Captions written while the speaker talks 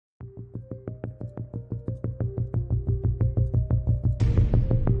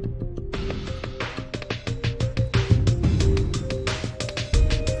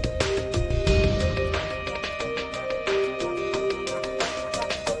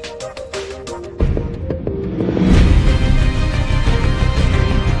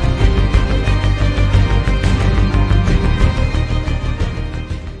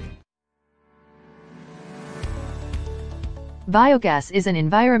Biogas is an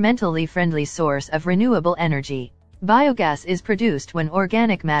environmentally friendly source of renewable energy. Biogas is produced when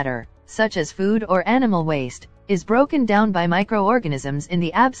organic matter, such as food or animal waste, is broken down by microorganisms in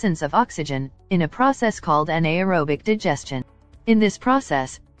the absence of oxygen, in a process called anaerobic digestion. In this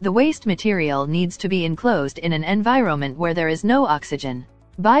process, the waste material needs to be enclosed in an environment where there is no oxygen.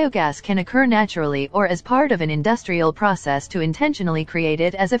 Biogas can occur naturally or as part of an industrial process to intentionally create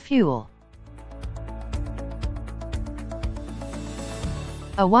it as a fuel.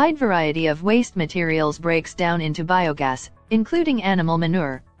 A wide variety of waste materials breaks down into biogas, including animal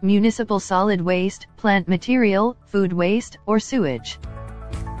manure, municipal solid waste, plant material, food waste, or sewage.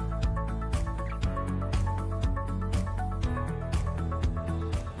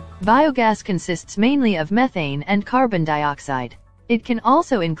 Biogas consists mainly of methane and carbon dioxide. It can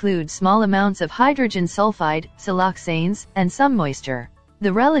also include small amounts of hydrogen sulfide, siloxanes, and some moisture.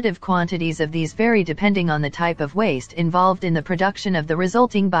 The relative quantities of these vary depending on the type of waste involved in the production of the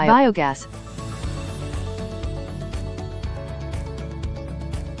resulting biogas.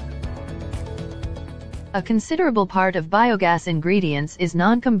 A considerable part of biogas ingredients is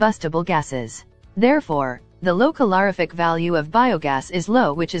non-combustible gases. Therefore, the low calorific value of biogas is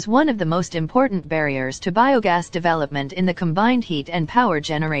low, which is one of the most important barriers to biogas development in the combined heat and power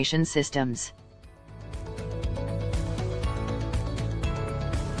generation systems.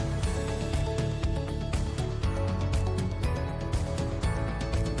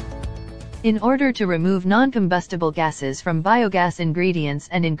 In order to remove non-combustible gases from biogas ingredients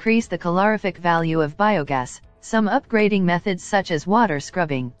and increase the calorific value of biogas, some upgrading methods such as water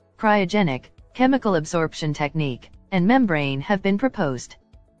scrubbing, cryogenic, chemical absorption technique, and membrane have been proposed.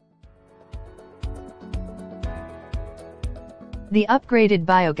 The upgraded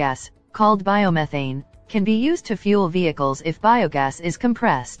biogas, called biomethane, can be used to fuel vehicles if biogas is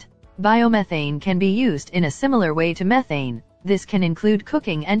compressed. Biomethane can be used in a similar way to methane. This can include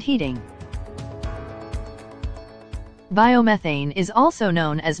cooking and heating. Biomethane is also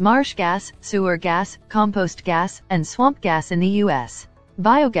known as marsh gas, sewer gas, compost gas, and swamp gas in the U.S.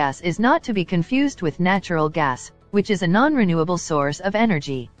 Biogas is not to be confused with natural gas, which is a non-renewable source of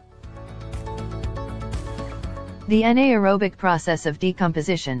energy. The anaerobic process of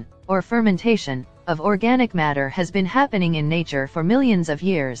decomposition, or fermentation, of organic matter has been happening in nature for millions of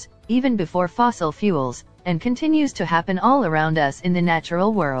years, even before fossil fuels, and continues to happen all around us in the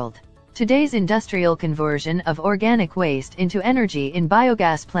natural world. Today's industrial conversion of organic waste into energy in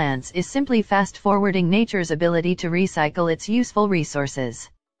biogas plants is simply fast-forwarding nature's ability to recycle its useful resources.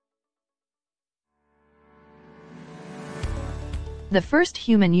 The first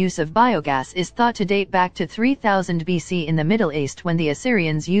human use of biogas is thought to date back to 3000 BC in the Middle East, when the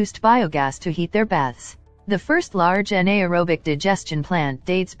Assyrians used biogas to heat their baths. The first large anaerobic digestion plant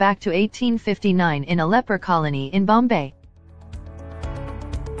dates back to 1859 in a leper colony in Bombay.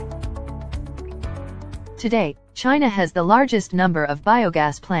 Today, China has the largest number of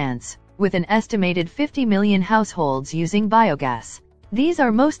biogas plants, with an estimated 50 million households using biogas. These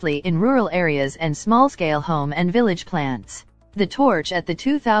are mostly in rural areas and small-scale home and village plants. The torch at the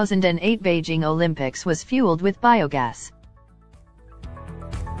 2008 Beijing Olympics was fueled with biogas.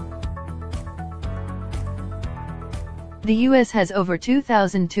 The U.S. has over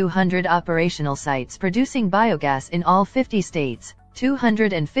 2,200 operational sites producing biogas in all 50 states.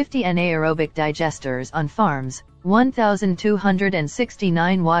 250 anaerobic digesters on farms,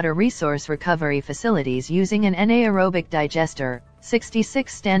 1,269 water resource recovery facilities using an anaerobic digester,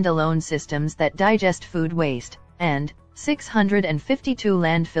 66 standalone systems that digest food waste, and 652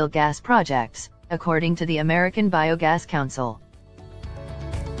 landfill gas projects, according to the American Biogas Council.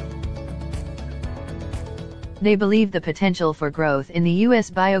 They believe the potential for growth in the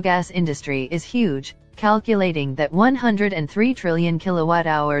U.S. biogas industry is huge, calculating that 103 trillion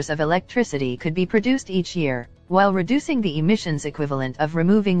kilowatt-hours of electricity could be produced each year, while reducing the emissions equivalent of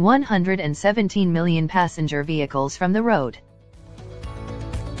removing 117 million passenger vehicles from the road.